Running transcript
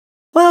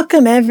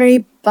Welcome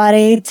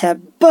everybody to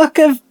Book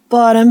of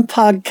Boredom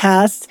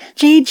Podcast,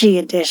 Gigi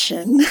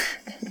edition,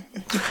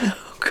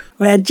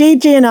 where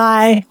Gigi and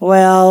I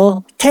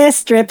will tear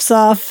strips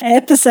off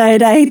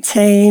episode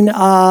 18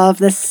 of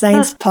the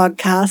Saints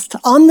podcast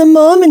on the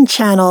Mormon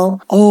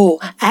channel. Oh,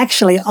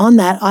 actually on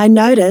that, I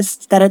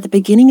noticed that at the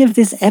beginning of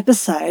this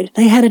episode,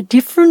 they had a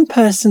different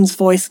person's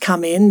voice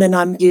come in than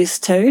I'm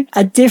used to,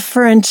 a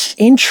different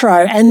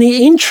intro. And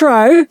the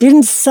intro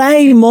didn't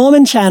say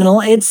Mormon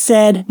channel. It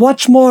said,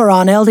 watch more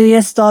on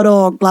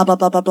LDS.org, blah, blah,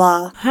 blah, blah,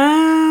 blah.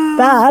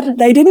 But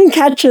they didn't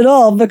catch it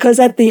all because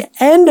at the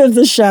end of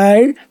the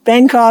show,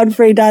 Ben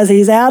Godfrey does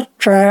his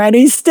outro and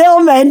he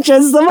still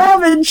mentions the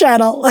Mormon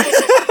channel.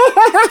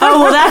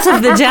 Oh, well, that's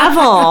of the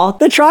devil.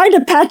 They're trying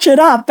to patch it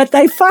up, but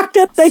they fucked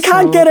it. They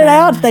can't get it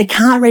out. They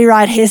can't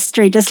rewrite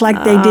history just like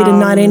they did in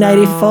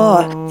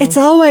 1984. No. It's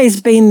always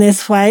been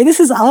this way. This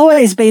has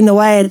always been the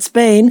way it's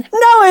been.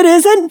 No, it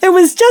isn't. It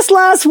was just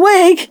last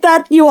week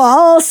that you were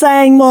all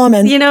saying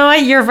Mormon. You know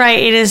what? You're right.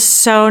 It is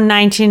so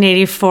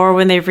 1984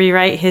 when they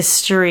rewrite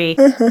history.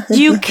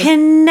 You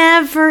can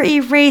never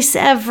erase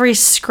every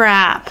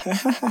scrap.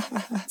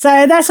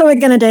 So that's what we're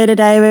going to do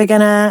today. We're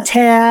going to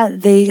tear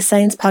the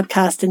Saints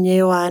podcast a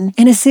new one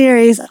in a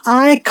series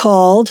I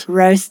called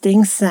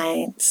Roasting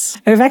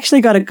Saints. We've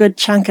actually got a good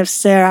chunk of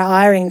Sarah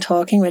Eyring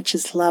talking, which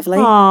is lovely.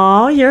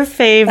 Aw, your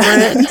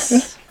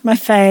favorite. My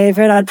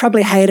favorite. I'd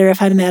probably hate her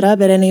if I met her,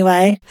 but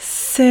anyway.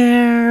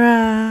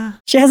 Sarah.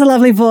 She has a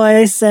lovely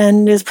voice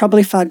and is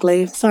probably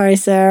fugly. Sorry,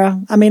 Sarah.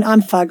 I mean,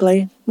 I'm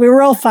fugly. We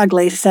were all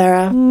fugly,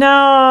 Sarah.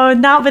 No,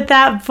 not with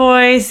that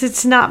voice.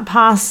 It's not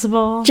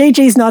possible.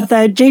 Gigi's not,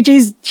 though.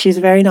 She's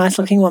a very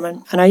nice-looking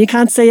woman. I know you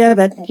can't see her,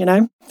 but, you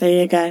know,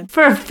 there you go.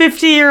 For a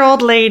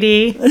 50-year-old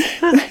lady.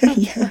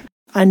 Yeah.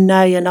 I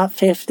know you're not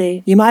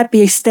 50. You might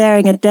be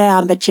staring it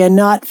down, but you're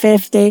not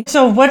 50.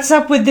 So what's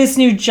up with this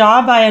new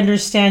job I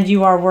understand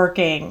you are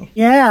working?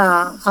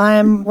 Yeah,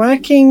 I'm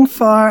working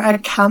for a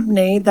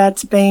company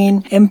that's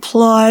been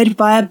employed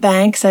by a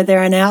bank, so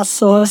they're an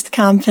outsourced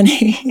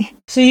company.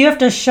 So you have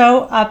to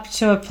show up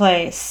to a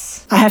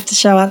place. I have to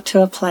show up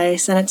to a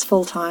place, and it's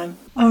full-time.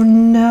 Oh,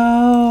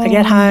 no. I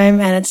get home,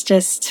 and it's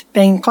just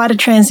been quite a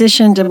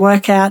transition to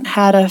work out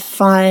how to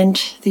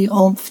find the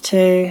oomph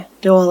to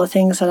do all the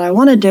things that I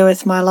want to do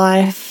with my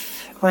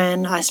life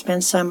when I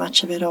spend so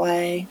much of it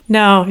away.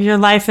 No, your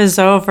life is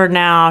over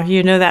now.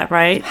 You know that,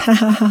 right?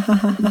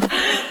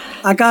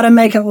 I gotta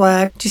make it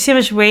work. Do you see how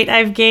much weight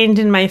I've gained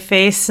in my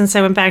face since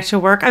I went back to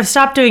work? I've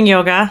stopped doing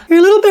yoga. You're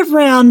a little bit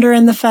rounder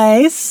in the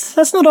face.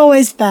 That's not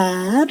always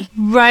bad.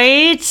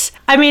 Right?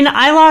 I mean,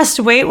 I lost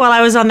weight while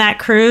I was on that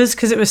cruise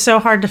because it was so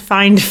hard to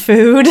find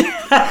food.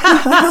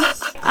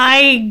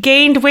 I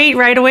gained weight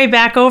right away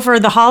back over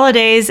the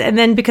holidays, and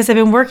then because I've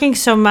been working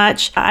so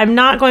much, I'm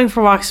not going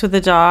for walks with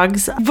the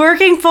dogs.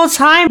 Working full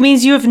time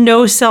means you have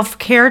no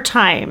self-care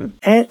time.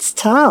 It's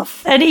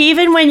tough. And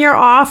even when you're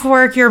off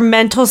work, your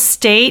mental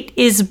state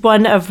is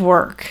one of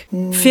work.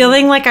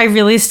 Feeling like I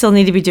really still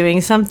need to be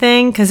doing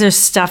something because there's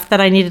stuff that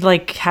I need to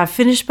like have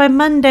finished by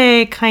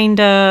Monday, kind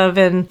of.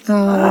 And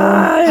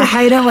I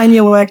hate it when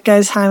your work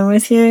goes home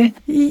with you.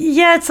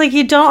 Yeah, it's like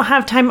you don't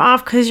have time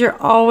off because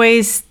you're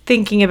always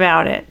thinking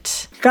about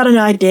it. Got an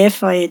idea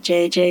for you,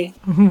 Gigi.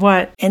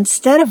 What?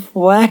 Instead of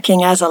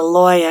working as a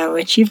lawyer,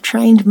 which you've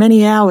trained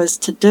many hours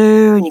to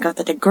do, and you got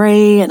the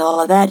degree and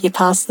all of that, you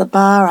passed the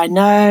bar, I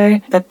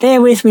know. But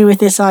bear with me with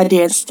this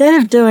idea.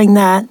 Instead of doing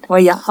that, where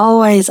you're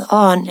always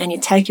on and you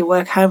take your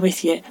work home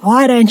with you,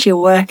 why don't you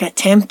work a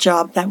temp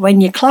job that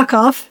when you clock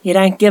off, you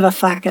don't give a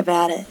fuck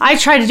about it? I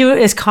try to do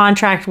it as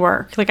contract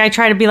work. Like I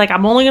try to be like,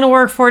 I'm only going to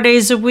work 4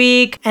 days a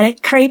week. And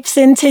it creeps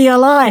into your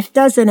life,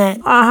 doesn't it?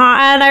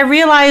 And I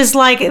realized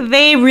like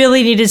they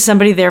really needed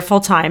somebody there full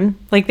time.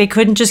 Like they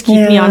couldn't just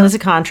keep me on as a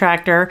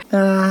contractor.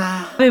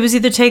 It was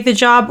either take the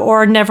job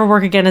or never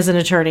work again as an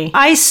attorney.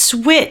 I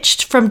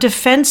switched from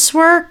defense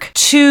work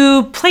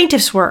to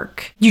plaintiff's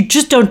work. You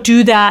just don't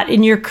do that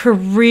in your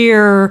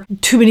career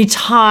too many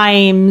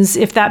times,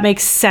 if that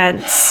makes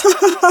sense.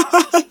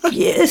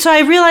 Yeah, so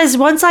I realized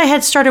once I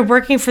had started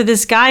working for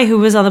this guy who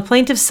was on the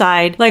plaintiff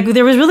side, like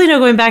there was really no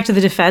going back to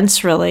the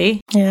defense really.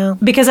 Yeah.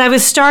 Because I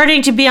was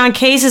starting to be on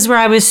cases where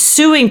I was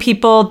suing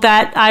people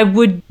that I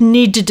would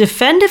need to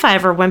defend if I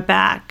ever went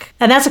back.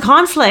 And that's a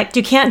conflict.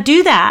 You can't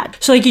do that.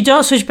 So like you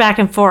don't switch back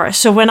and forth.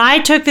 So when I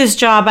took this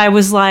job, I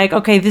was like,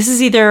 okay, this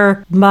is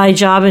either my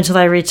job until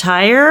I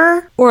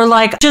retire or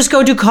like just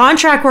go do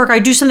contract work. I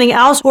do something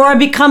else or I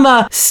become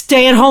a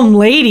stay-at-home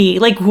lady.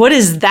 Like what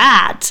is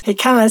that?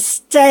 Become a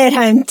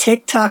stay-at-home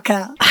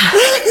TikToker.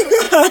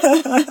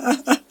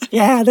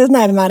 Yeah, there's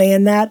no money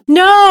in that.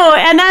 No,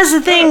 and that's the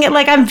thing.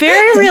 Like, I'm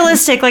very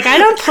realistic. Like, I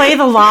don't play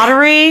the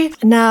lottery.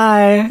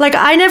 No. Like,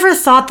 I never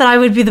thought that I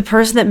would be the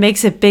person that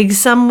makes it big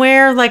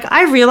somewhere. Like,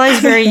 I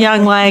realized very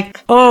young, like,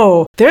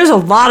 oh, there's a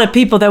lot of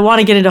people that want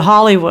to get into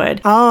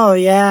Hollywood. Oh,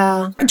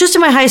 yeah. Just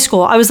in my high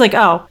school, I was like,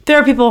 oh, there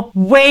are people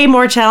way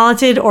more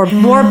talented or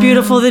more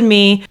beautiful than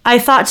me. I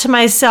thought to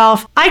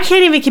myself, I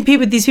can't even compete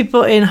with these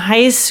people in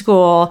high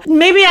school.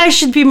 Maybe I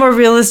should be more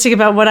realistic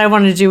about what I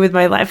want to do with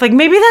my life. Like,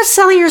 maybe that's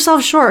selling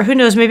yourself short. Or who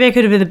knows, maybe I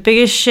could have been the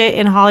biggest shit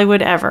in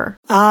Hollywood ever.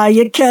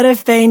 You could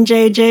have been,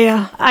 Gigi.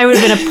 I would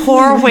have been a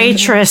poor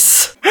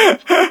waitress.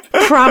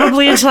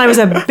 Probably until I was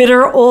a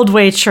bitter old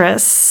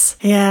waitress.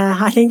 Yeah,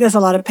 I think there's a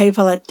lot of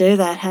people that do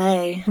that,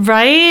 hey.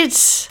 Right?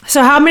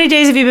 So how many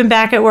days have you been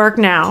back at work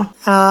now?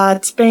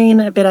 It's been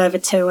a bit over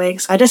 2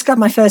 weeks. I just got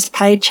my first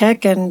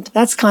paycheck, and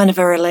that's kind of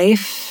a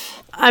relief.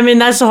 I mean,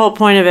 that's the whole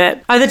point of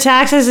it. Are the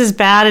taxes as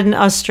bad in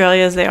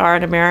Australia as they are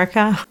in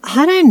America?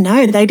 I don't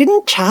know. They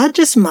didn't charge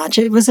as much.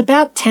 It was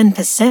about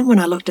 10% when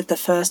I looked at the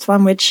first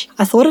one, which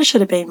I thought it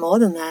should have been more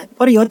than that.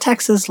 What are your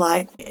taxes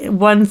like?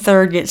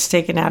 1/3 gets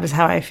taken out is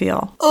how I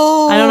feel.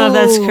 Oh. I don't know if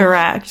that's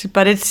correct,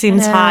 but it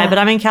seems high. But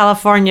I'm in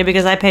California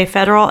because I pay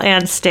federal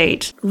and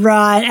state.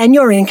 Right. And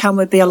your income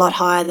would be a lot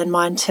higher than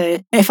mine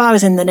too. If I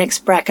was in the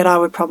next bracket, I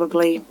would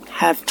probably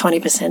have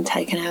 20%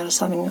 taken out or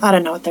something. I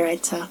don't know what the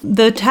rates are.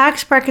 The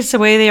tax brackets,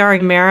 the way they are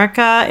in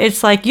America,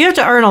 it's like you have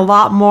to earn a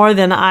lot more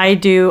than I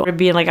do to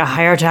be in like a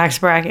higher tax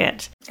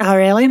bracket. Oh,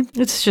 really?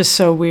 It's just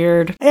so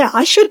weird. Yeah,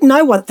 I should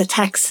know what the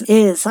tax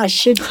is. I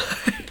should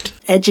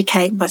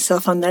educate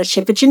myself on that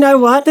shit. But you know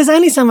what? There's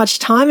only so much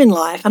time in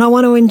life, and I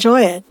want to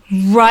enjoy it.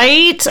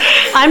 Right?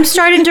 I'm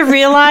starting to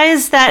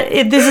realize that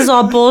this is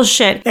all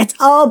bullshit. It's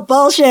all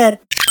bullshit.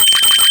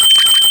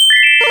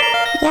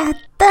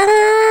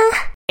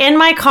 In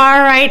my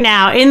car right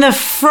now, in the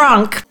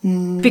frunk,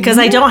 because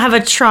I don't have a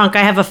trunk.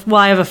 I have a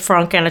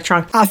frunk and a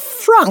trunk. A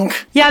frunk?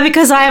 Yeah,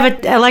 because I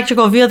have an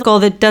electrical vehicle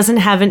that doesn't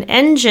have an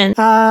engine.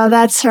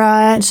 That's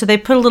right. So they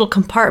put a little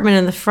compartment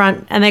in the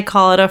front and they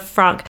call it a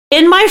frunk.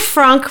 In my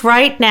frunk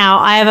right now,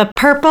 I have a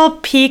purple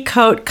pea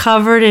coat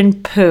covered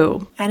in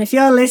poo. And if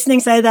you're listening,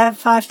 say that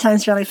 5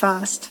 times really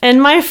fast. In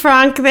my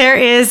frunk, there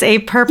is a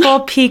purple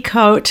pea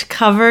coat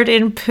covered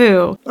in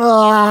poo.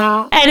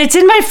 And it's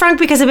in my frunk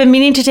because I've been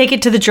meaning to take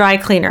it to the dry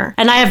cleaner.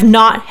 And I have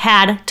not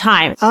had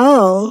time.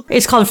 Oh.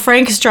 It's called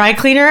Frank's Dry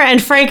Cleaner,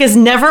 and Frank is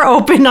never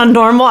open on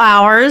normal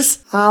hours.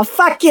 Oh,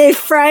 fuck you,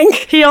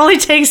 Frank. He only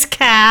takes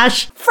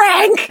cash.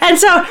 Frank! And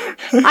so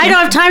I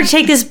don't have time to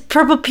take this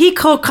purple pea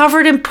coat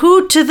covered in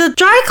poo to the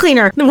dry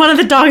cleaner. One of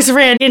the dogs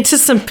ran into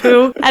some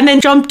poo and then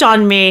jumped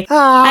on me.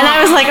 And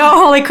I was like,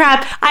 oh, holy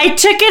crap. I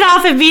took it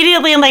off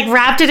immediately and like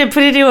wrapped it and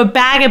put it into a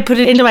bag and put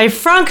it into my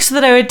frunk so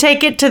that I would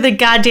take it to the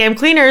goddamn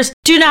cleaners.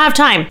 Do not have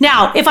time.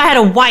 Now, if I had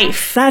a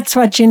wife. That's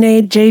what you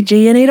need, Gigi.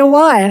 You need a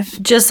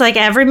wife. Just like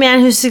every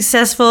man who's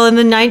successful in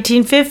the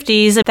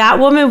 1950s, that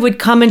woman would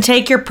come and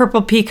take your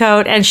purple pea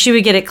coat and she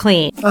would get it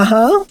clean.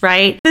 Uh-huh.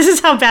 Right? This is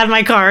how bad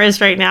my car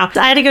is right now.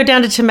 I had to go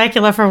down to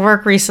Temecula for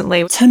work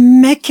recently.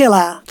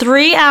 Temecula.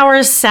 3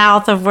 hours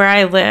south of where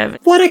I live.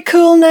 What a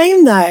cool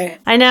name, though.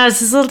 I know,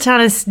 it's this little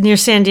town near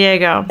San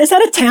Diego. Is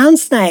that a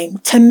town's name?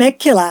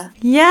 Temecula.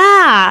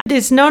 Yeah,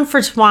 it's known for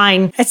its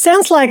wine. It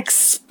sounds like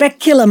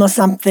speculum or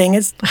something.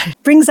 It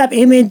brings up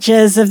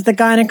images of the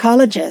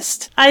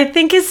gynecologist. I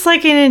think it's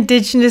like an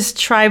indigenous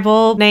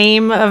tribal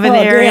name of an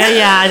area. Dear.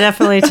 Yeah,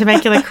 definitely.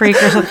 Temecula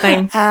Creek or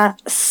something.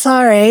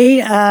 Sorry.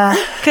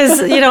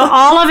 Because,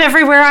 all of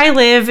everywhere I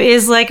live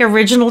is like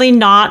originally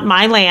not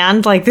my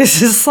land. Like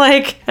this is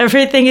like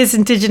everything is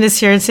indigenous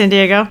here in San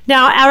Diego.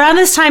 Now, around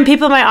this time,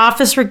 people in my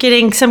office were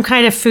getting some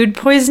kind of food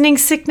poisoning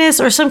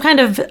sickness or some kind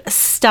of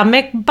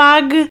stomach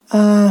bug.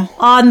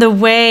 On the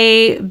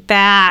way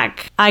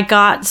back, I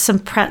got some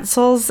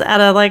pretzels at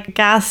a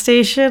gas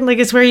station. Like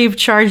it's where you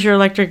charge your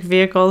electric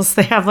vehicles.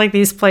 They have like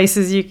these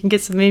places you can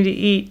get something to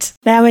eat.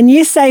 Now, when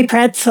you say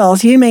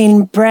pretzels, you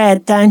mean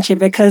bread, don't you?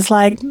 Because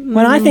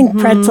when I think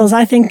pretzels,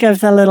 I think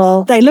of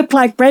they look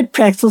like bread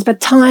pretzels, but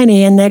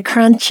tiny and they're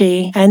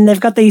crunchy and they've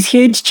got these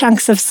huge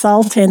chunks of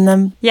salt in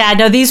them. Yeah,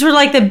 no, these were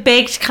like the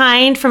baked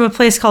kind from a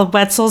place called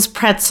Wetzel's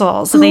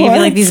Pretzels. And they give you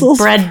like these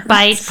bread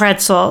bite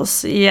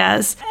pretzels.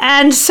 Yes.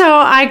 And so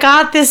I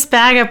got this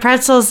bag of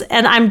pretzels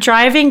and I'm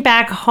driving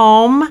back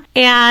home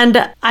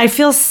and I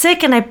feel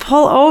sick and I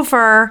pull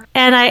over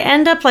and I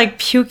end up like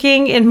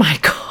puking in my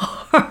car.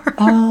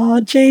 Oh,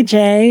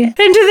 JJ. Into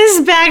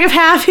this bag of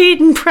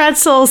half-eaten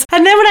pretzels.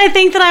 And then when I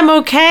think that I'm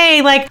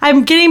okay, like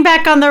I'm getting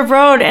back on the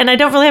road and I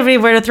don't really have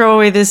anywhere to throw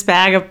away this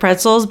bag of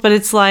pretzels, but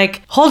it's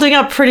like holding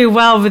up pretty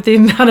well with the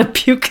amount of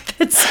puke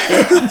that's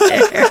in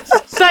there.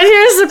 But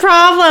here's the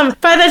problem.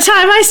 By the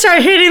time I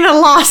start hitting the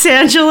Los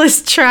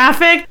Angeles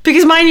traffic,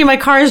 because mind you, my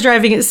car is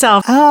driving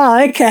itself.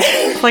 Oh,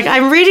 okay. Like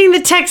I'm reading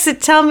the texts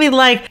that tell me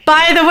like,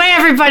 by the way,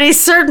 everybody,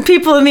 certain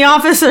people in the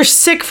office are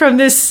sick from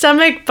this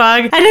stomach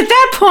bug. And at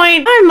that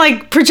point, I'm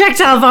like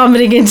projectile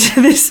vomiting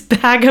into this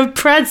bag of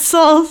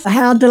pretzels.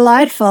 How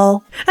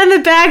delightful. And the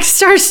bag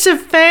starts to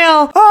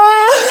fail.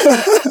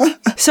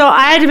 So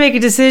I had to make a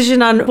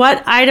decision on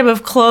what item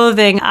of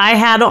clothing I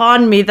had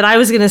on me that I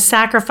was going to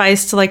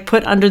sacrifice to like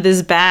put under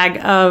this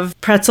bag of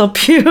pretzel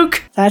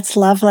puke. That's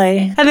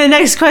lovely. And the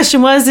next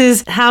question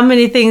is how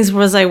many things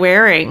was I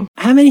wearing?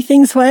 How many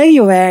things were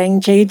you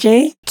wearing,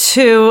 Gigi?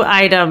 2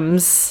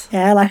 items.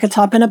 Yeah, like a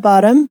top and a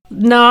bottom.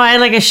 No, I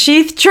had like a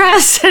sheath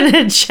dress and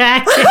a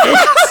jacket.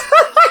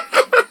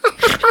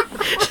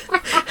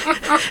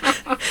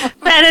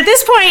 And at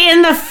this point,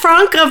 in the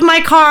front of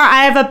my car,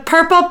 I have a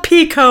purple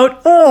pea coat.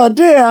 Oh,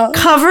 dear.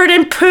 Covered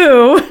in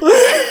poo.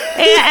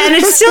 And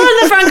it's still in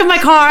the front of my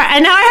car.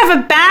 And now I have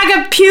a bag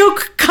of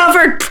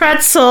puke-covered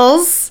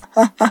pretzels.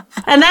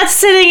 And that's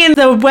sitting in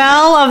the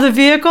well of the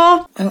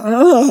vehicle.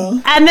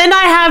 And then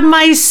I have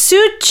my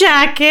suit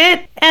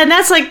jacket, and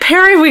that's like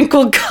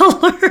periwinkle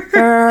color.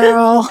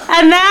 Girl.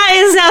 And that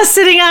is now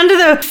sitting under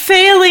the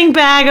failing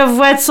bag of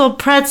Wetzel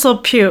pretzel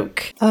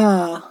puke.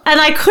 Oh.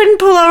 And I couldn't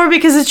pull over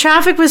because the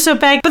traffic was so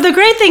bad. But the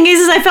great thing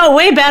is I felt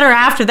way better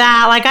after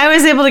that. Like, I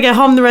was able to get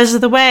home the rest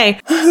of the way.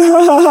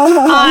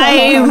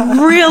 I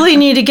really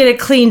need to get it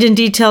cleaned and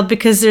detailed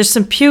because there's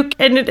some puke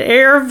in an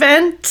air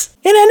vent.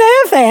 In an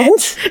air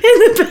vent? In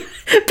the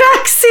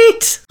back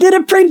seat. Did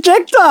a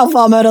projectile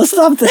vomit or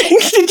something?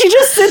 Did you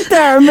just sit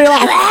there and be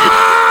like,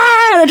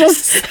 ah, and it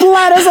just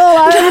splatters all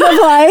over the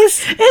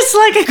place? It's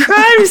like a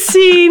crime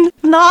scene.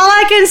 And all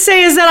I can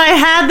say is that I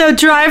had the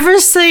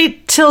driver's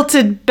seat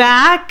tilted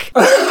back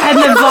and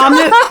the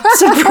vomit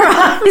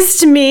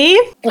surprised me.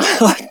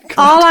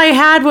 All I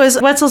had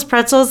was Wetzel's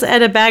pretzels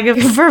and a bag of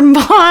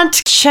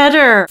Vermont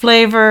cheddar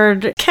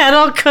flavored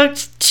kettle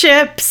cooked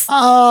chips.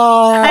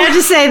 Oh. I have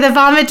to say, the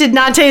vomit did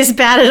not taste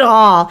bad at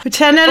all.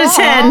 10 out of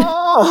 10.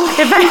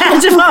 If I had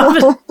to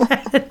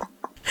vomit.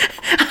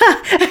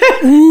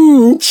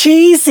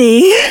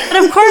 Cheesy.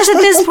 But of course, at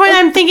this point,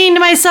 I'm thinking to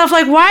myself,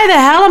 like, why the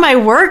hell am I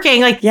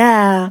working? Like,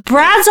 Yeah.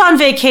 Brad's on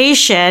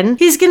vacation.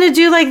 He's going to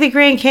do like the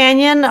Grand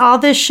Canyon, all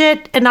this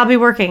shit, and I'll be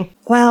working.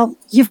 Well,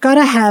 you've got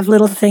to have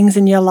little things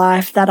in your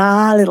life that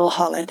are little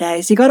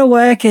holidays. You got to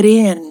work it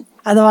in.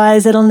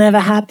 Otherwise, it'll never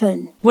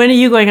happen. When are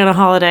you going on a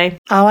holiday?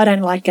 Oh, I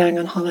don't like going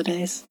on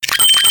holidays.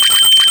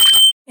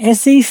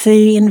 SEC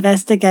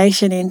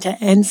investigation into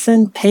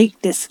Ensign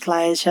Peak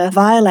disclosure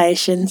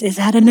violations is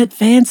at an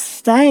advanced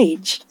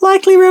stage.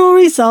 Likely will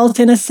result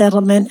in a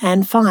settlement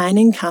and fine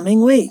in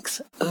coming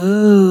weeks.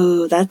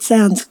 Ooh, that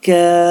sounds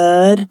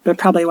good. But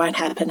probably won't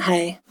happen,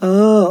 hey?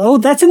 Oh,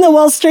 that's in the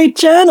Wall Street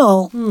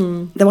Journal.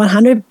 The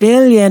 $100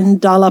 billion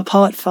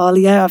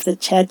portfolio of the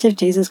Church of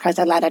Jesus Christ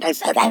of Latter-day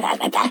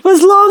Saints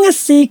was long a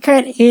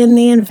secret in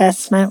the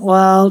investment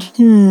world.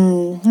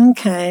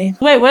 Okay.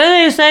 Wait, what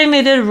are they saying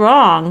they did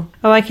wrong?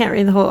 Oh, I can't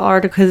read the whole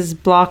article because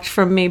it's blocked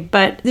from me,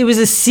 but it was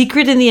a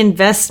secret in the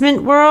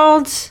investment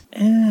world?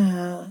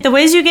 Yeah. The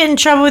ways you get in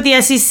trouble with the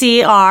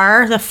SEC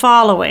are the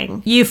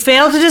following. You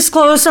fail to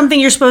disclose something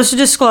you're supposed to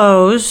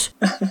disclose,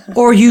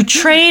 or you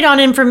trade on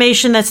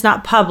information that's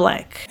not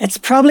public. It's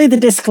probably the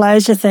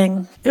disclosure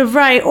thing.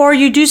 Right, or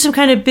you do some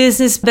kind of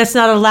business that's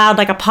not allowed,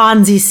 like a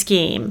Ponzi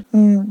scheme.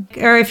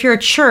 Or if you're a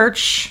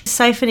church,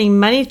 siphoning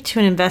money to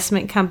an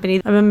investment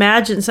company, I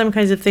imagine some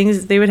kinds of things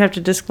that they would have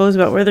to disclose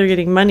about where they're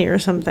getting money or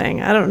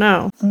something. I don't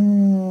know.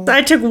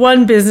 I took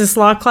one business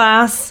law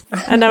class,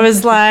 and I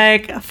was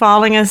like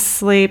falling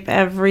asleep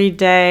every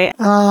day.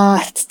 Oh,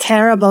 it's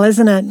terrible,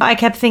 isn't it? I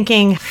kept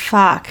thinking,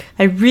 fuck,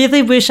 I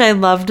really wish I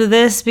loved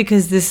this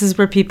because this is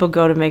where people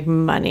go to make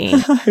money.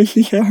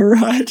 Yeah,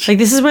 right. Like,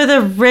 this is where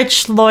the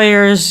rich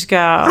lawyers go.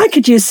 I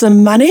could use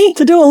some money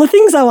to do all the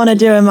things I want to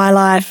do in my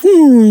life.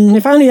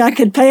 If only I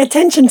could pay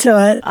attention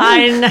to it.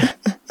 I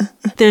know.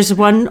 There's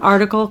one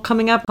article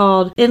coming up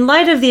called, In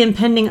Light of the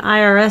Impending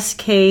IRS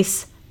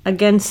Case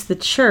Against the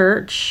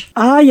Church.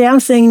 Oh, yeah, I'm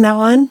seeing that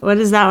one. What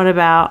is that one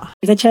about?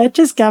 The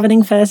church's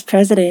governing first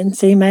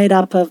presidency, made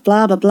up of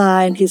blah, blah, blah,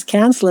 and his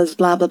counselors,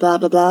 blah, blah, blah,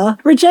 blah, blah,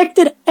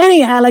 rejected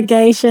any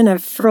allegation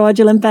of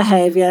fraudulent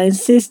behavior,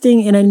 insisting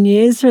in a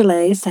news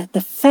release that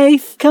the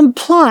faith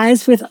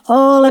complies with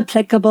all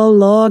applicable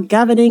law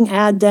governing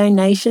our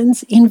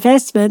donations,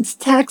 investments,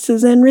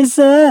 taxes, and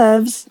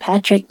reserves.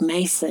 Patrick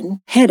Mason,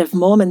 head of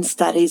Mormon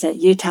studies at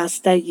Utah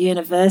State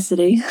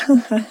University,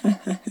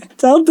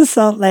 told the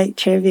Salt Lake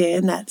Tribune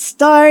that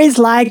stories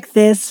like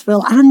this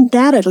will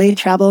undoubtedly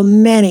trouble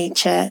many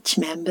church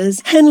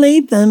members and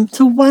lead them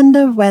to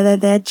wonder whether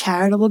their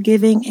charitable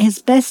giving is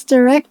best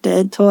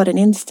directed toward an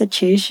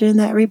institution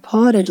that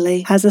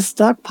reportedly has a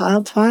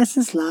stockpile twice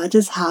as large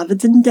as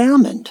Harvard's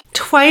endowment.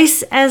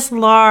 Twice as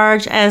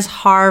large as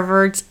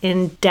Harvard's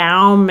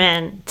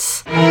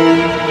endowment.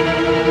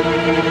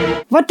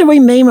 What do we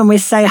mean when we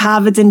say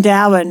Harvard's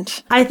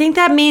endowment? I think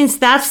that means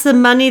that's the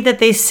money that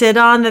they sit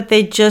on that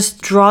they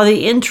just draw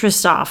the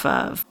interest off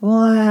of.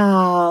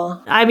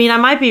 Wow. I mean, I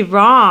might be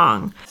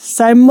wrong.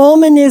 So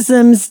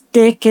Mormonism's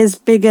dick is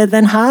bigger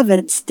than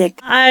Harvard's dick.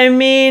 I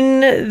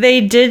mean,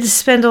 they did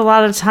spend a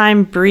lot of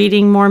time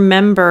breeding more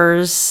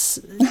members,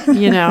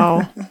 you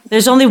know.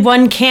 There's only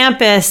one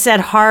campus at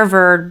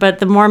Harvard, but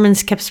the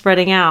Mormons kept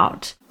spreading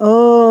out.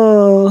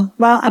 Oh,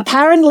 well,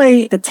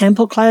 apparently the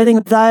temple clothing,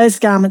 those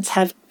garments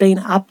have been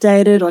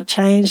updated or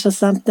changed or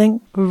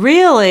something.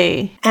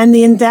 Really? And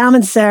the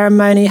endowment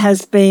ceremony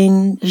has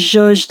been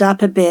zhuzhed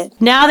up a bit.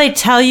 Now they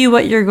tell you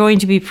what you're going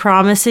to be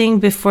promising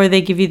before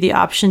they give you the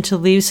option to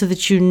leave so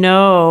that you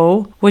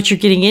know what you're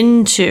getting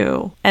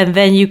into. And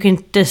then you can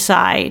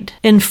decide.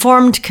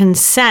 Informed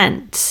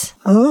consent.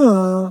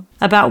 Oh.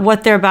 About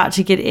what they're about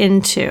to get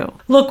into.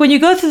 Look, when you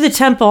go through the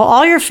temple,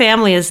 all your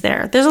family is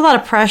there. There's a lot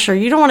of pressure.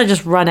 You don't want to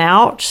just run run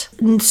out.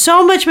 And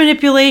so much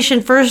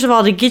manipulation, first of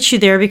all, to get you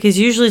there, because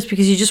usually it's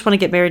because you just want to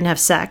get married and have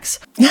sex.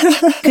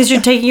 Because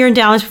you're taking your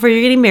endowments before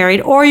you're getting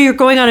married, or you're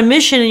going on a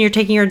mission and you're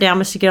taking your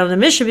endowments to get on the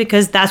mission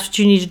because that's what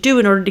you need to do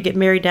in order to get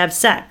married to have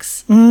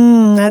sex.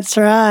 That's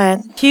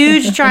right.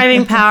 Huge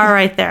driving power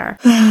right there.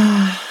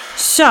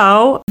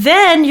 So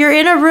then you're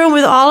in a room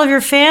with all of your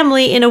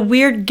family in a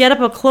weird getup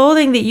of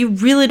clothing that you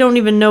really don't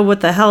even know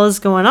what the hell is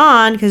going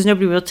on because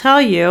nobody will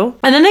tell you.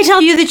 And then they tell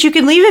you that you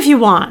can leave if you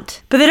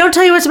want, but they don't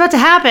tell you what's about to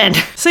happen.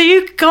 So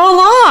you go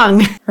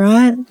along.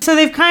 Right. So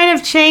they've kind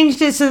of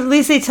changed it. So at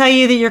least they tell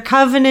you that you're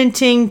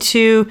covenanting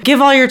to give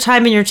all your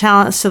time and your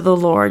talents to the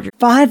Lord.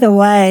 By the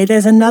way,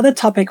 there's another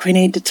topic we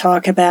need to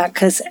talk about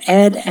because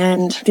Ed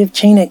and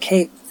Divchina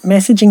keep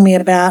messaging me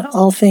about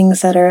all things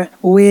that are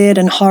weird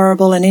and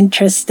horrible and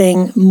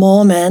interesting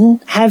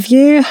Mormon. Have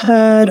you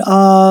heard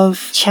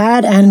of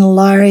Chad and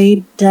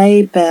Laurie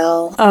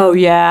Daybell? Oh,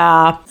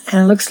 yeah.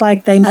 And it looks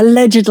like they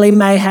allegedly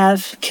may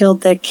have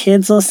killed their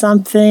kids or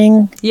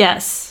something.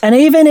 Yes. And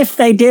even if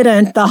they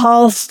didn't, the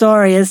whole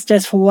story is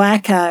just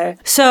wacko.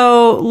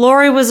 So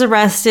Laurie was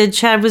arrested.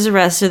 Chad was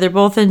arrested. They're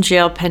both in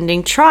jail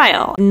pending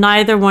trial.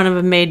 Neither one of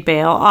them made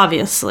bail,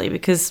 obviously,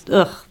 because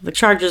the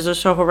charges are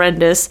so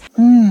horrendous.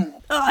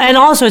 And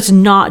also, it's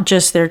not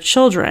just their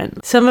children.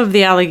 Some of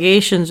the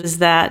allegations is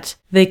that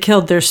they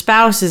killed their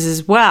spouses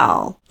as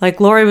well. Like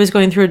Laurie was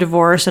going through a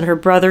divorce and her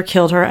brother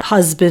killed her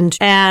husband.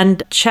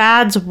 And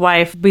Chad's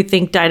wife, we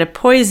think, died of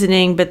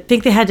poisoning, but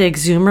think they had to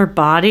exhume her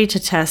body to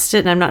test it.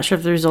 And I'm not sure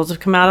if the results have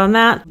come out on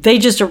that. They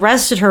just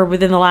arrested her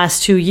within the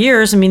last 2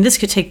 years. I mean, this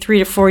could take 3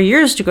 to 4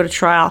 years to go to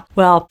trial.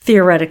 Well,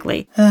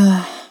 theoretically.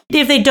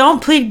 If they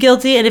don't plead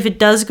guilty and if it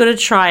does go to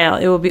trial,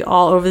 it will be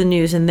all over the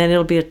news and then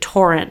it'll be a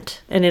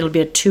torrent and it'll be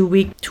a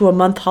 2-week to a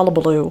month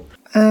hullabaloo.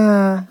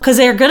 Because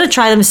they're going to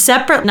try them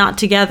separate, not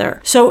together.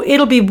 So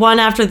it'll be one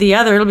after the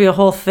other. It'll be a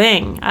whole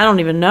thing. I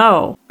don't even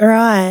know.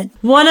 Right.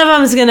 One of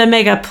them is going to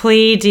make a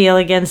plea deal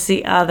against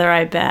the other,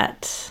 I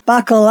bet.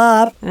 Buckle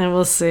up. And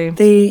we'll see.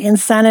 The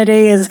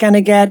insanity is going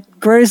to get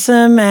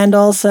gruesome and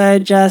also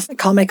just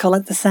comical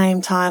at the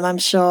same time, I'm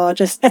sure.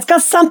 Just it's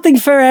got something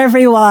for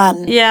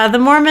everyone. Yeah, the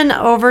Mormon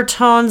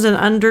overtones and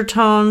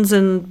undertones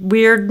and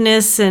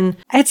weirdness and...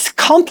 It's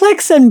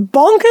complex and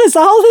bonkers.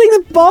 The whole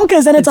thing's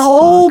bonkers and it's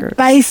all bonkers.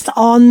 Based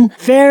on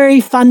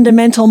very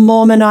fundamental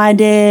Mormon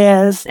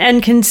ideas.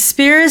 And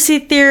conspiracy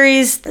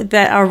theories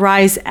that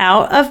arise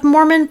out of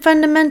Mormon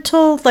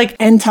fundamental, like...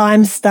 end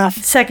time stuff.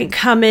 Second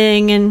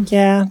coming and...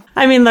 Yeah.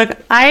 I mean, look,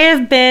 I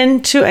have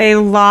been to a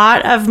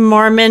lot of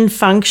Mormon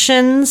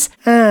functions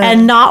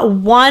and not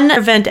one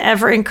event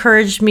ever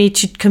encouraged me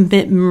to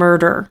commit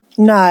murder.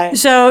 No.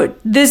 So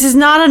this is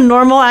not a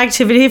normal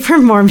activity for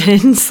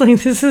Mormons.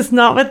 Like, this is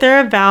not what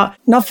they're about.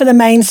 Not for the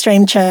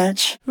mainstream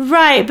church.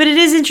 Right. But it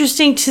is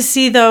interesting to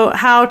see, though,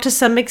 how to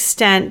some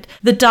extent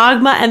the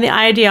dogma and the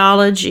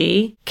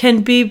ideology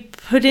can be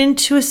put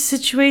into a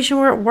situation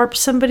where it warps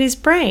somebody's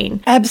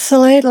brain.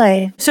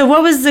 Absolutely. So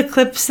what was the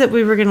clips that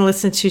we were going to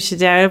listen to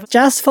today?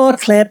 Just 4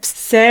 clips.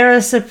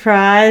 Sarah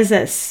surprised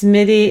that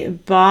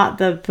Smitty bought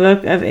the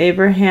Book of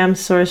Abraham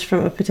sourced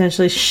from a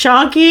potentially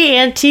shonky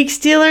antique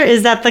dealer.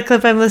 Is that the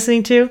clip I'm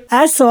listening to?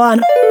 That's the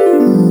one.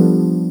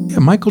 Yeah,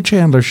 Michael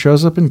Chandler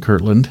shows up in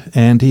Kirtland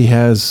and he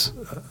has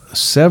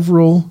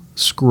several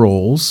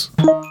scrolls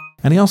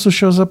and he also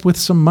shows up with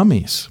some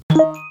mummies.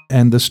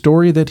 And the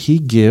story that he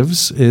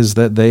gives is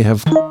that they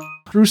have,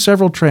 through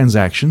several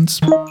transactions,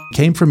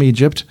 came from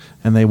Egypt,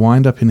 and they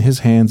wind up in his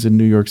hands in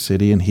New York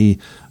City, and he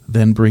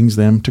then brings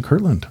them to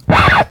Kirtland.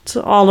 It's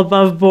all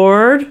above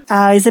board.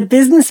 He's a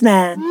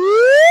businessman.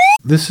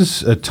 This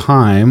is a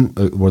time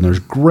when there's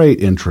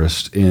great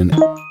interest in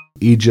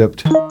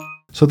Egypt.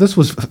 So this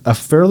was a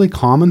fairly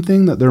common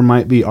thing that there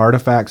might be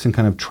artifacts and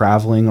kind of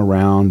traveling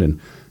around, and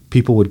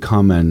people would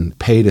come and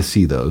pay to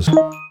see those.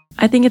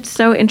 I think it's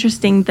so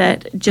interesting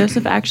that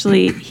Joseph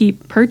actually, he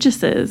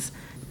purchases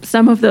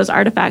some of those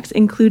artifacts,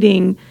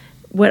 including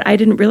what I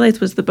didn't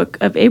realize was the Book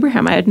of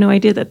Abraham. I had no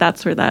idea that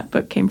that's where that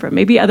book came from.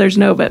 Maybe others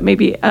know, but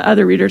maybe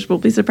other readers will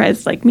be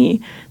surprised like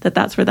me that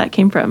that's where that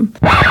came from.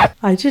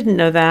 I didn't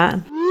know that.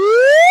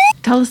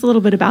 Tell us a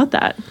little bit about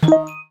that.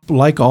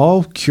 Like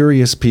all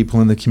curious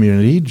people in the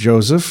community,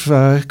 Joseph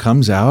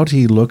comes out,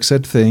 he looks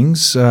at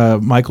things.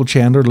 Michael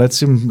Chandler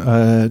lets him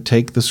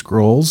take the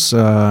scrolls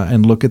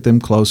and look at them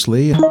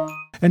closely.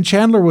 And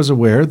Chandler was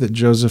aware that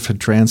Joseph had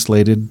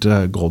translated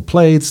gold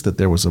plates, that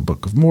there was a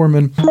Book of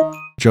Mormon.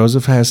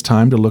 Joseph has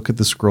time to look at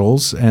the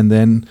scrolls, and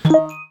then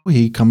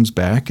he comes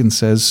back and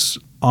says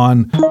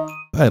on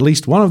at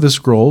least one of the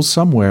scrolls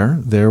somewhere,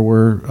 there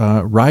were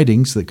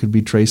writings that could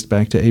be traced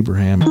back to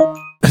Abraham.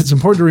 It's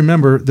important to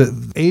remember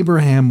that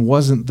Abraham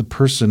wasn't the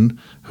person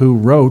who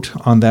wrote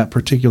on that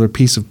particular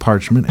piece of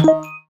parchment.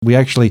 We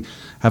actually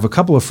have a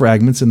couple of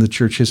fragments in the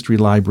Church History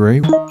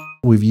Library.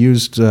 We've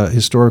used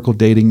historical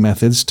dating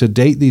methods to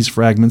date these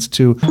fragments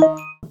to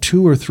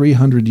 200 or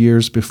 300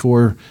 years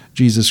before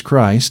Jesus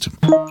Christ.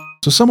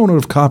 So someone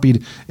would have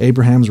copied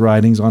Abraham's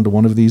writings onto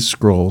one of these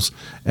scrolls,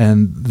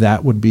 and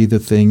that would be the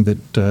thing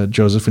that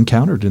Joseph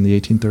encountered in the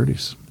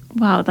 1830s.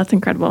 Wow, that's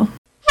incredible.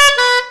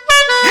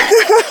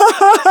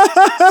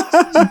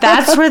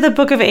 That's where the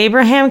Book of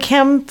Abraham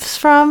comes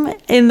from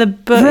in the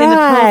book in the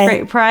Pearl of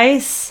Great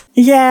Price.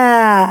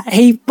 Yeah,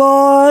 he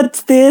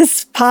bought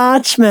this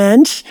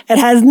parchment. It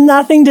has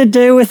nothing to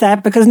do with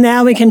that because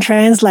now we can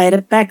translate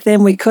it. Back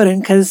then we couldn't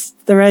because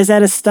the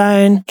Rosetta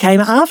Stone came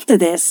after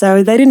this,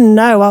 so they didn't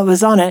know what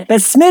was on it.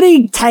 But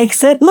Smitty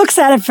takes it, looks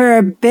at it for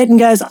a bit and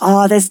goes,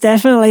 oh, there's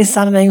definitely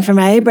something from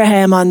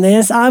Abraham on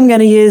this. I'm going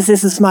to use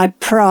this as my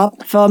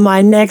prop for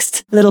my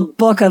next little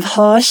book of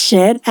horse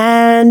shit.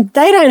 And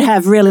they don't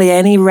have really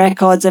any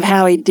records of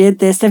how he did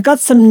this. They've got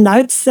some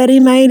notes that he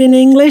made in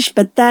English,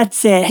 but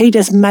that's it. He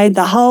just made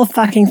the whole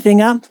fucking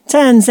thing up.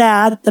 Turns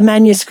out the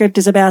manuscript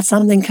is about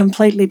something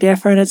completely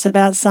different. It's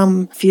about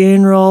some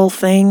funeral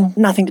thing,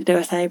 nothing to do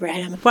with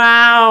Abraham.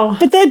 Wow.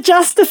 But they're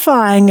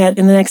justifying it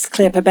in the next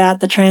clip about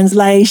the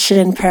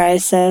translation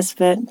process,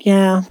 but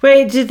yeah.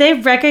 Wait, did they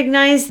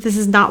recognize this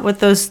is not what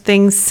those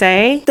things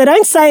say? They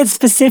don't say it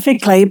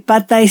specifically,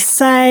 but they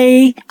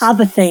say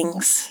other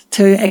things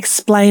to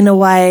explain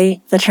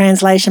away the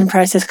translation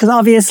process, because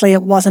obviously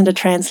it wasn't a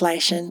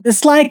translation.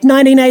 It's like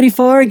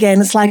 1984 again.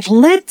 It's like,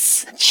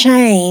 let's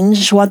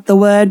change what the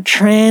word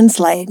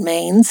translate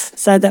means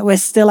so that we're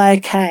still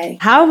okay.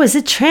 How was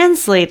it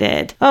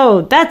translated?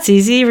 Oh, that's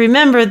easy.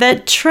 Remember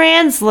that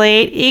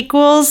translate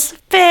equals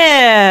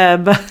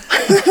fib.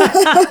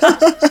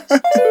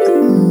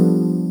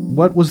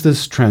 What was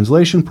this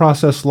translation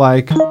process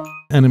like?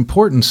 An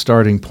important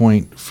starting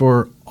point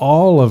for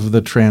all of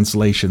the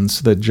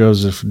translations that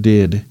Joseph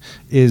did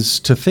is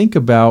to think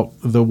about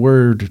the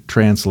word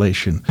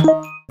translation.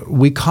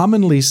 We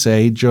commonly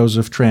say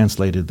Joseph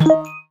translated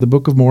the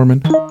Book of Mormon,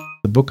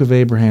 the Book of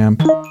Abraham,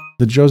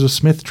 the Joseph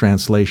Smith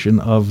translation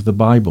of the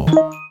Bible.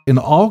 In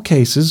all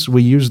cases,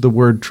 we use the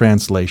word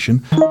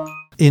translation.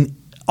 In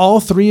all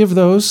three of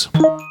those,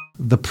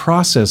 the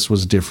process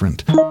was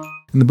different.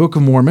 In the Book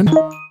of Mormon,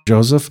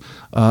 Joseph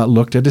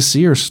looked at a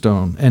seer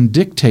stone and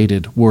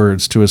dictated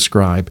words to a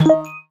scribe.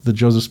 The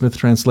Joseph Smith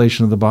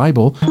translation of the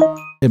Bible,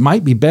 it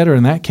might be better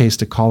in that case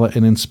to call it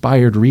an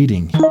inspired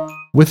reading.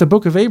 With the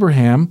Book of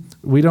Abraham,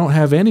 we don't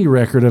have any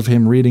record of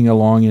him reading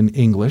along in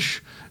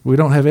English. We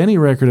don't have any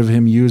record of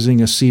him using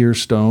a seer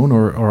stone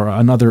or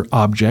another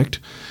object.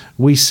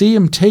 We see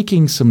him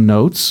taking some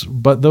notes,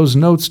 but those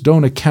notes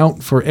don't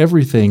account for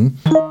everything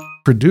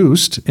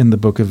produced in the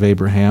Book of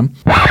Abraham.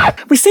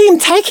 We see him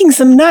taking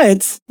some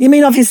notes. You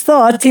mean of his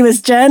thoughts? He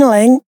was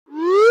journaling.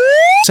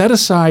 Set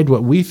aside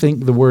what we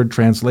think the word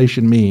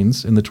translation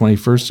means in the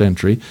 21st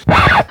century.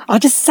 I'll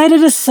just set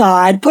it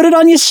aside, put it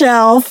on your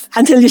shelf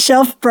until your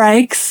shelf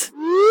breaks.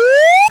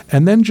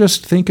 And then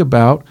just think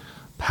about,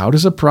 how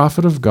does a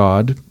prophet of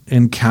God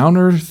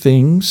encounter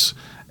things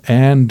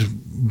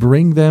and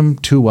bring them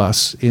to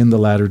us in the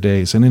latter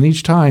days? And in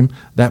each time,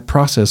 that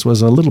process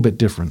was a little bit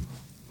different.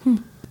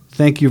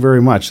 Thank you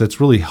very much. That's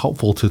really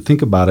helpful to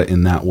think about it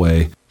in that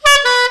way.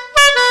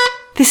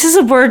 This is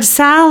a word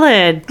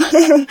salad.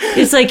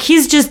 It's like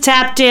he's just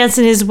tap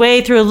dancing his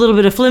way through a little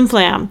bit of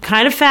flim-flam,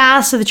 kind of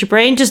fast so that your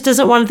brain just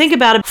doesn't want to think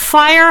about it.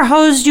 Fire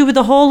hosed you with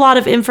a whole lot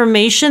of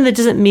information that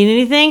doesn't mean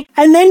anything.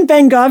 And then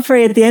Ben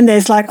Godfrey at the end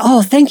is like,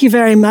 oh, thank you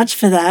very much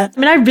for that. I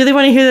mean, I really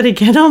want to hear that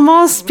again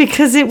almost,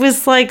 because it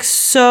was like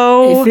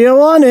so... If you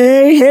want to,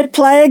 hit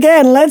play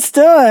again. Let's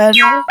do it.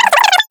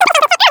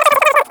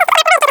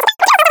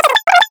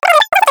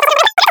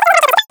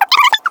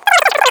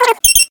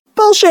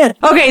 Bullshit.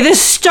 Okay, the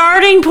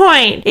starting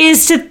point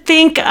is to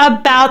think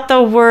about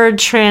the word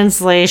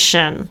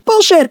translation.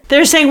 Bullshit.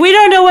 They're saying we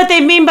don't know what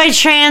they mean by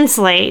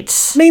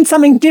translate. Means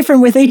something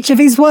different with each of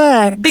his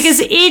works.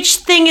 Because each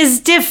thing is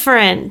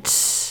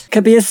different.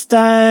 Could be a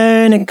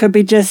stone, it could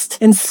be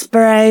just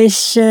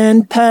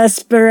inspiration,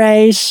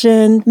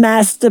 perspiration,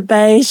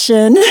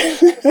 masturbation.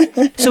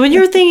 So when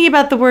you're thinking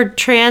about the word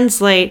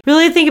translate,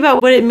 really think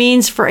about what it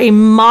means for a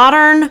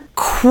modern,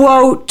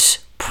 quote,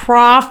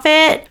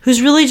 prophet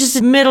who's really just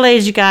a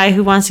middle-aged guy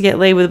who wants to get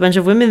laid with a bunch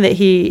of women that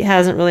he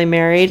hasn't really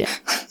married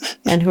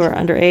and who are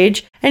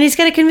underage. And he's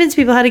got to convince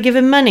people how to give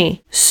him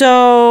money.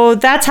 So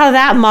that's how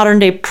that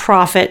modern-day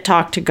prophet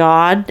talked to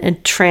God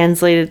and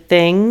translated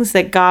things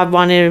that God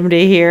wanted him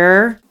to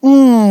hear.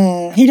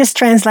 He just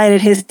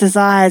translated his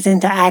desires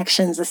into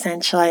actions,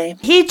 essentially.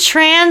 He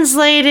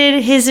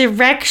translated his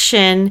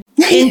erection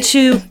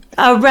into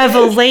a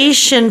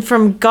revelation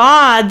from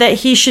God that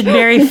he should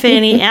marry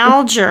Fanny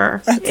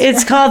Alger.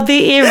 It's called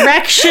the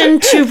Erection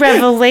to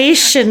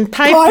Revelation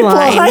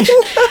Pipeline.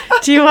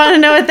 Do you want to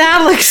know what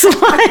that looks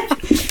like?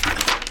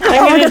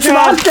 I'm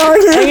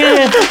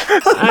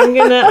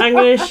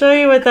gonna show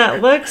you what that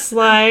looks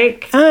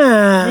like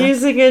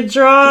using a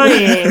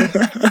drawing.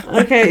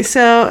 Okay,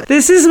 so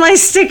this is my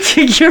stick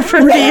figure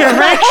from the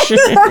erection.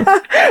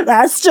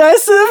 That's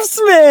Joseph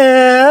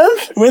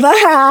Smith with a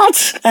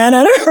hat and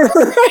an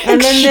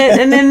erection.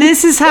 And then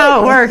this is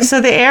how it works.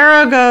 So the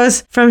arrow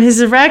goes from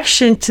his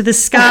erection to the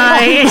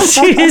sky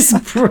into his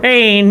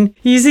brain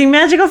using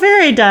magical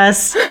fairy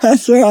dust.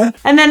 That's right.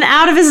 And then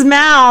out of his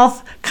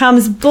mouth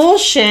comes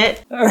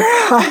bullshit.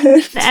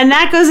 Right. And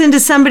that goes into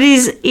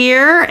somebody's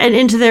ear and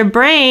into their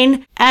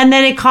brain. and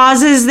then it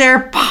causes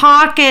their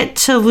pocket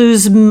to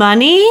lose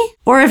money.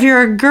 Or if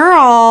you're a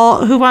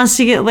girl who wants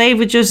to get laid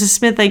with Joseph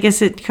Smith, I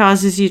guess it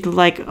causes you to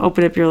like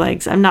open up your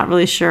legs. I'm not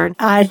really sure.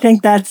 I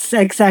think that's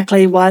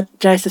exactly what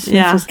Joseph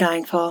Smith was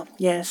going for.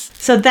 Yes.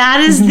 So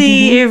that is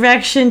the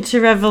erection to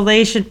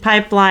revelation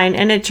pipeline,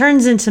 and it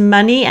turns into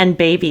money and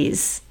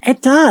babies.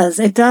 It does.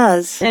 It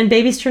does. And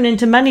babies turn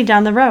into money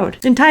down the road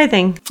in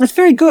tithing. That's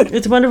very good.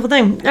 It's a wonderful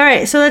thing. All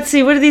right, so let's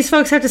see. What do these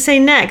folks have to say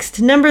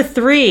next? Number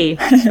 3.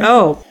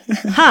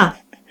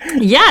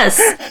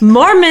 Yes,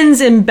 Mormons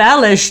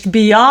embellished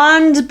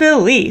beyond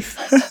belief.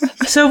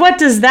 So what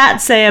does that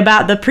say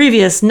about the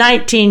previous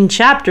 19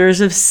 chapters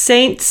of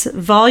Saints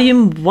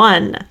Volume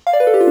 1?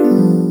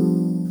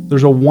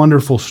 There's a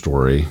wonderful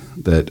story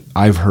that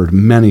I've heard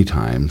many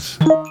times.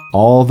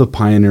 All the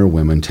pioneer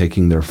women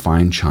taking their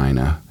fine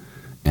china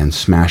and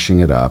smashing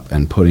it up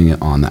and putting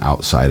it on the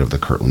outside of the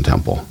Kirtland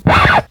Temple.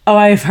 Oh,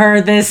 I've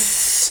heard this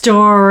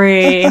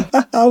story.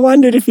 I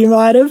wondered if you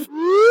might have.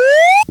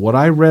 What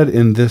I read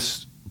in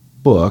this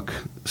book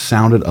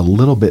sounded a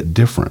little bit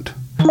different.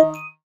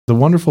 The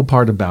wonderful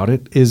part about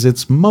it is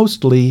it's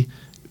mostly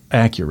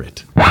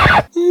accurate.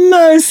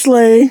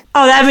 Mostly.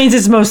 Oh, that means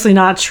it's mostly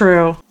not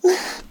true.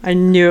 I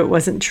knew it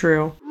wasn't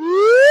true.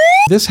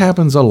 This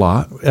happens a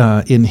lot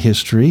in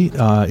history,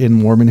 in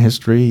Mormon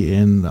history,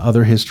 in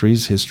other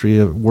histories, history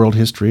of world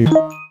history.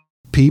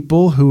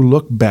 People who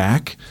look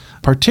back,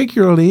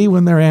 particularly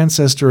when their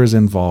ancestor is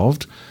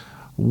involved,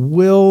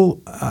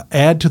 will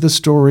add to the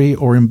story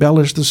or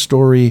embellish the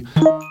story.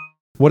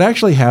 What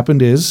actually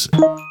happened is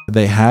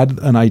they had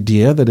an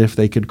idea that if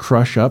they could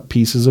crush up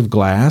pieces of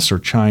glass or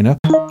china,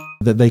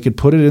 that they could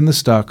put it in the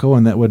stucco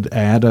and that would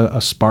add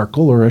a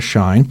sparkle or a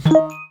shine.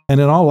 And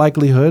in all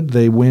likelihood,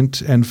 they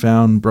went and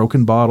found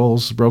broken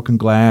bottles, broken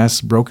glass,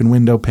 broken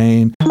window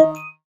pane.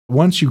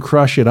 Once you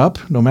crush it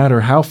up, no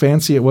matter how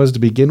fancy it was to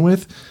begin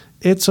with,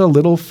 it's a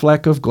little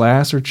fleck of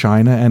glass or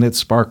china and it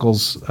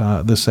sparkles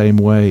the same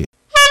way.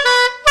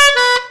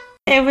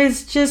 It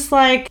was just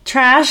like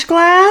trash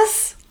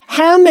glass?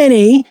 How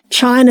many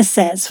china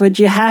sets would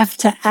you have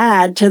to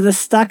add to the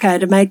stucco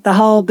to make the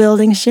whole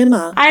building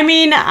shimmer? I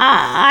mean,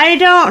 I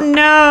don't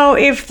know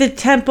if the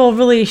temple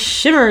really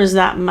shimmers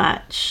that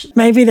much.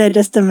 Maybe they're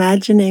just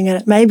imagining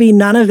it. Maybe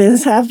none of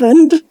this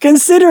happened.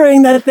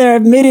 Considering that they're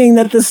admitting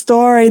that the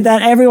story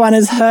that everyone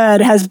has heard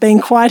has been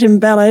quite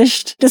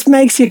embellished, just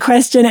makes you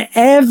question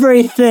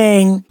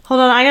everything.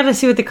 Hold on, I gotta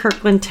see what the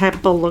Kirtland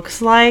Temple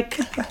looks like.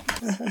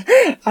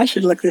 I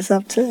should look this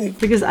up too.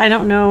 Because I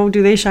don't know,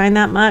 do they shine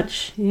that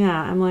much?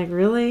 Yeah, I'm like,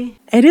 really?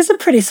 It is a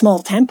pretty small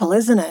temple,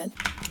 isn't it?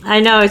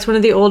 I know, it's one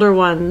of the older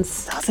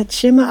ones. Does it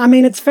shimmer? I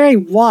mean, it's very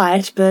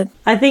white, but...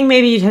 I think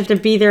maybe you'd have to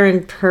be there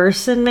in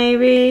person,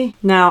 maybe.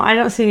 No, I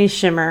don't see any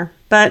shimmer.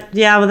 But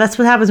yeah, well, that's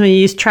what happens when you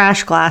use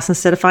trash glass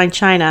instead of fine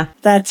china.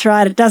 That's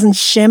right, it doesn't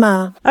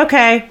shimmer.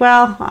 Okay,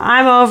 well,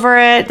 I'm over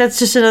it. That's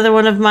just another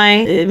one of my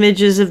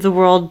images of the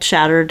world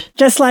shattered.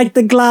 Just like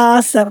the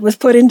glass that was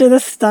put into the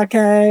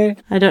stucco.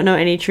 I don't know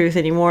any truth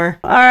anymore.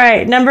 All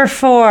right, number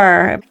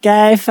 4.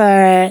 Go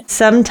for it.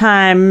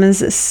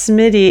 Sometimes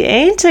Smitty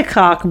ain't a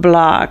cock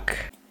block.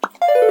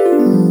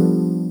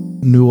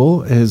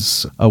 Newell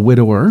is a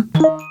widower.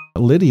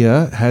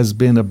 Lydia has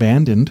been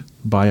abandoned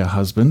by a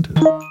husband.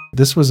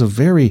 This was a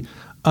very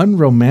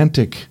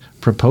unromantic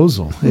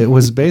proposal. It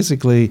was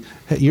basically,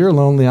 hey, you're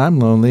lonely, I'm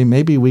lonely,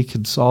 maybe we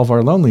could solve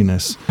our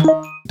loneliness.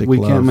 We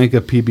can't make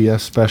a PBS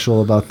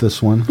special about this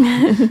one.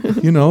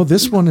 You know,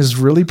 this one is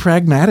really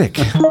pragmatic.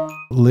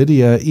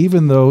 Lydia,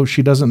 even though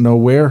she doesn't know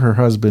where her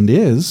husband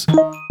is,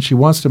 she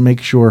wants to make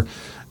sure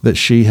that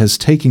she has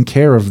taken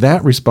care of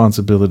that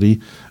responsibility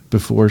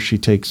before she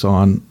takes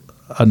on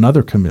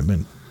another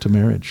commitment to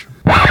marriage.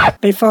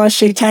 Before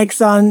she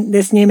takes on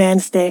this new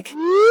man's stick.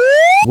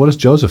 What does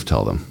Joseph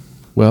tell them?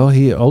 Well,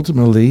 he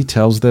ultimately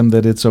tells them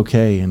that it's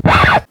okay and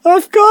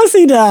Of course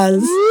he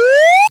does.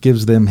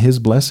 gives them his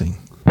blessing.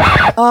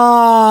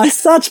 Oh,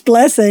 such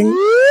blessing.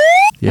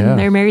 Yeah. And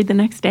they're married the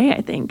next day,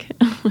 I think.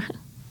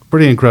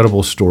 Pretty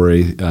incredible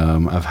story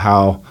of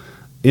how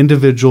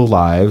individual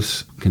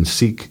lives can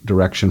seek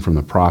direction from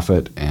the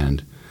prophet,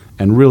 and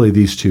really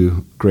these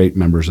two great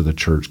members of the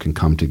church can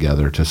come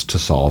together to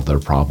solve their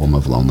problem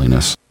of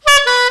loneliness.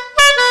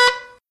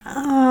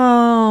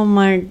 Oh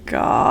my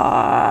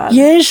God.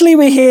 Usually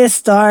we hear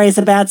stories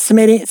about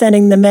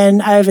sending the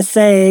men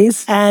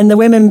overseas and the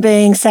women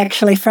being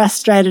sexually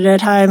frustrated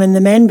at home and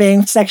the men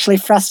being sexually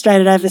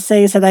frustrated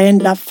overseas, so they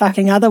end up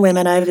fucking other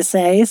women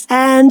overseas.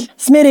 And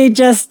Smitty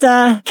just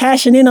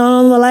cashing in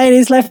on all the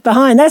ladies left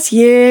behind. That's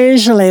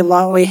usually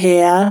what we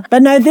hear.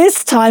 But no,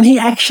 this time he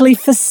actually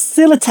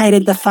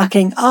facilitated the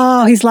fucking.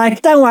 Oh, he's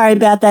like, don't worry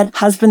about that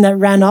husband that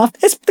ran off.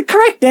 It's the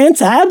correct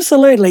answer.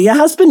 Absolutely. Your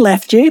husband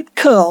left you.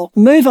 Cool.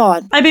 Move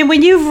on. I mean,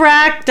 when you've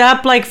racked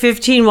up like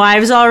 15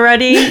 wives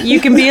already, you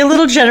can be a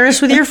little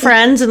generous with your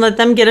friends and let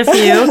them get a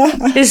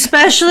few.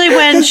 Especially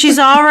when she's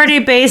already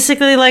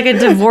basically like a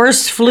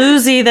divorced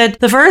floozy that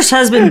the first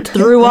husband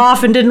threw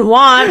off and didn't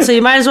want. So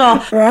you might as well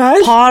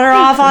pawn her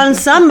off on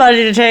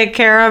somebody to take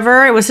care of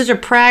her. It was such a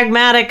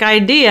pragmatic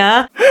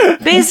idea.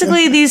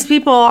 Basically, these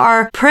people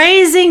are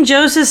praising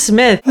Joseph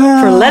Smith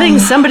for letting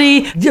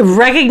somebody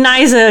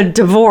recognize a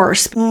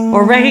divorce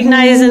or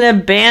recognize an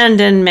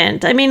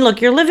abandonment. I mean,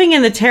 look, you're living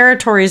in the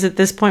territories at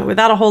this point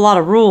without a whole lot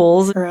of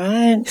rules.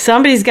 Right.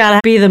 Somebody's got to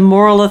be the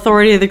moral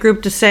authority of the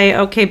group to say,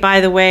 okay,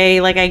 by the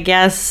way, like, I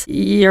guess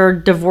you're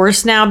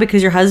divorced now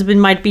because your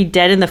husband might be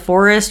dead in the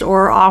forest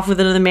or off with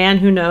another man,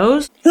 who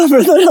knows?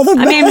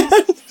 I mean,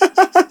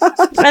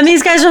 and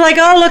these guys are like,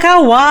 oh, look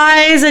how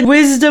wise and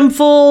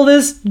wisdomful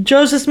this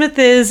Joseph Smith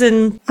is,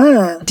 and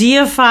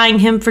deifying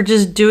him for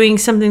just doing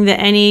something that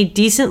any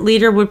decent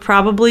leader would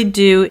probably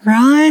do.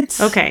 Right.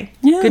 Okay.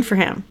 Yeah. Good for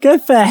him.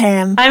 Good for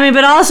him. I mean,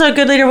 but also a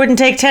good leader wouldn't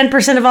take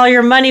 10% of all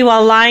your money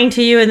while lying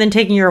to you and then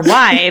taking your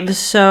wives.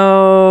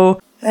 So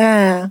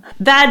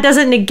that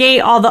doesn't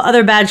negate all the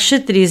other bad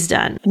shit that he's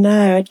done.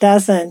 No, it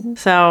doesn't.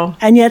 So.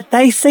 And yet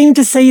they seem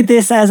to see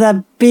this as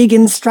a big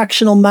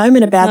instructional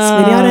moment about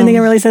Smitty. I don't think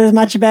it really says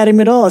much about him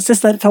at all. It's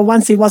just that for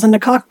once he wasn't a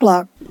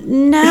cockblock.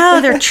 No,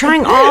 they're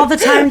trying all the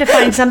time to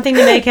find something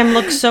to make him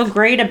look so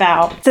great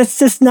about. There's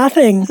just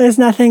nothing. There's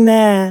nothing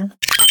there.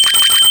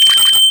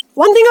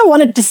 One thing I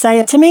wanted to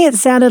say, to me it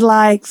sounded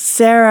like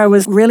Sarah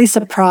was really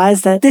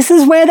surprised that this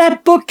is where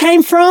that book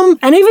came from.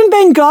 And even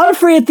Ben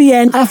Godfrey at the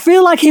end, I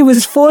feel like he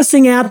was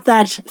forcing out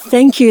that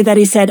thank you that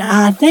he said,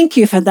 thank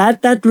you for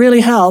that. That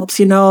really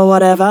helps, or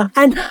whatever.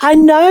 And I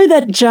know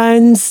that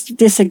Jones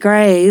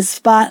disagrees,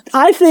 but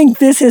I think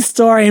this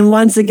historian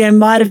once again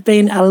might have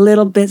been a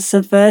little bit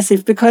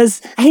subversive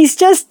because he's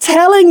just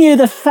telling you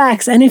the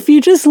facts. And if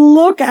you just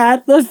look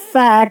at the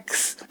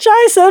facts,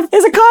 Joseph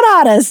is a con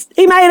artist.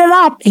 He made it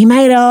up. He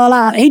made it all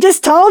up. He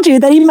just told you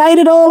that he made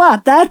it all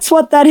up. That's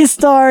what that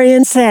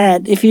historian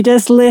said, if you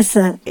just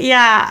listen.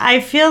 Yeah, I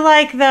feel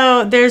like,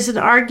 though, there's an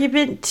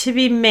argument to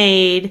be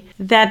made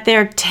that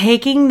they're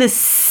taking the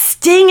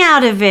sting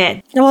out of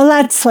it. Well,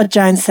 that's what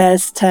Jones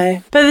says,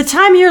 too. By the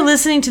time you're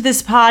listening to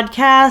this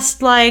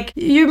podcast, like,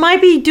 you might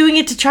be doing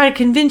it to try to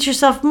convince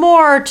yourself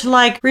more, to,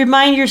 like,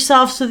 remind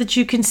yourself so that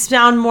you can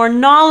sound more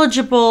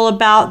knowledgeable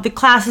about the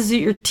classes that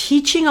you're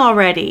teaching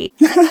already.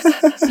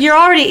 You're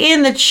already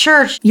in the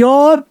church.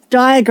 Your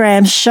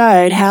diagram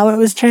showed how it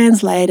was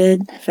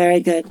translated.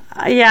 Very good.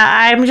 Yeah,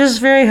 I'm just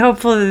very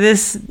hopeful that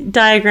this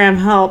diagram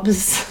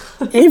helps.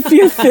 If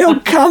you feel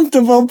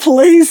comfortable,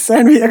 please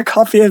send me a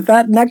copy of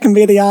that, and that can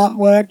be the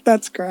artwork.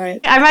 That's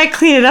great. I might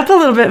clean it up a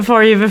little bit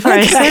for you before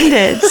I send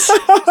it.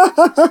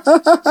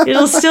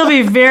 It'll still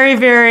be very,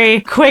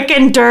 very quick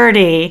and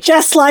dirty.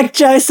 Just like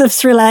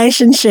Joseph's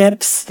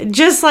relationships.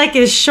 Just like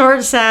his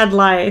short, sad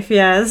life,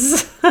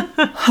 yes.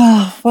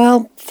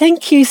 Well,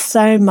 thank you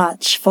so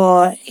much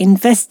for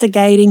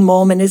investigating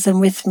Mormonism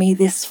with me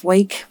this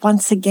week,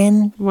 once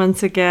again.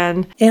 Once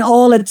again. In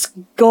all its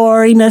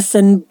goriness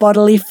and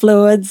bodily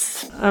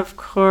fluids. Of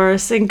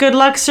course. And good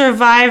luck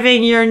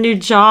surviving your new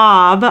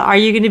job. Are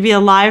you going to be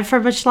alive for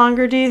much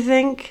longer, do you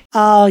think?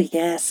 Oh,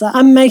 yes.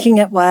 I'm making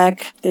it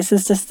work. This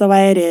is just the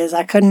way it is.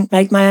 I couldn't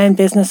make my own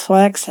business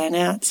work, so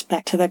now it's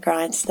back to the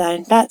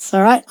grindstone. That's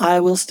all right.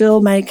 I will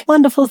still make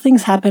wonderful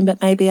things happen,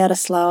 but maybe at a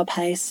slower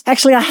pace.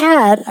 Actually, I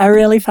had a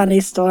really funny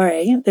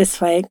story this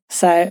week.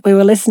 So we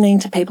were listening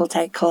to people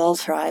take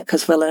calls, right?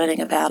 Because we're learning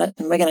about it,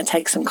 and we're going to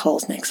take some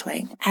calls next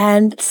week.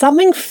 And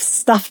something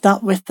stuffed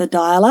up with the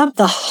dialer.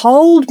 The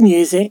hold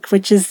music,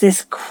 which is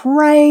this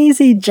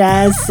crazy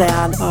jazz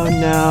sound. Oh,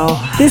 no.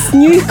 This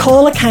new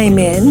caller came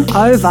in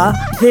over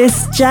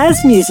this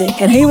jazz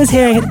music, and he was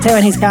hearing it too,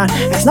 and he's going,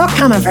 it's not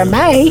coming from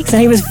me. So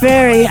he was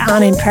very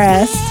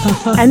unimpressed.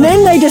 And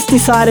then they just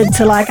decided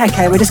to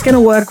okay, we're just going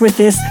to work with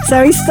this.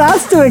 So he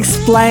starts to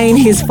explain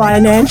his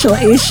financial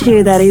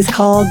issue that he's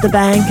called the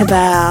bank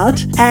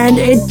about, and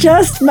it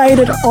just made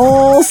it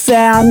all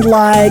sound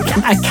like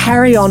a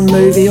Carry On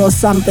movie or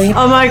something.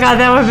 Oh my God,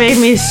 that would make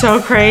me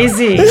so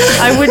crazy.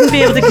 I wouldn't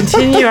be able to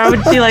continue. I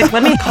would be like,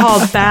 let me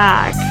call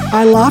back.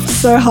 I laughed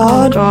so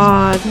hard. Oh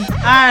God. All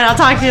right, I'll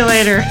talk to you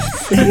later.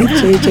 See you,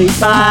 Gigi.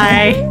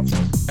 Bye.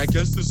 I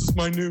guess this is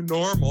my new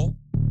normal.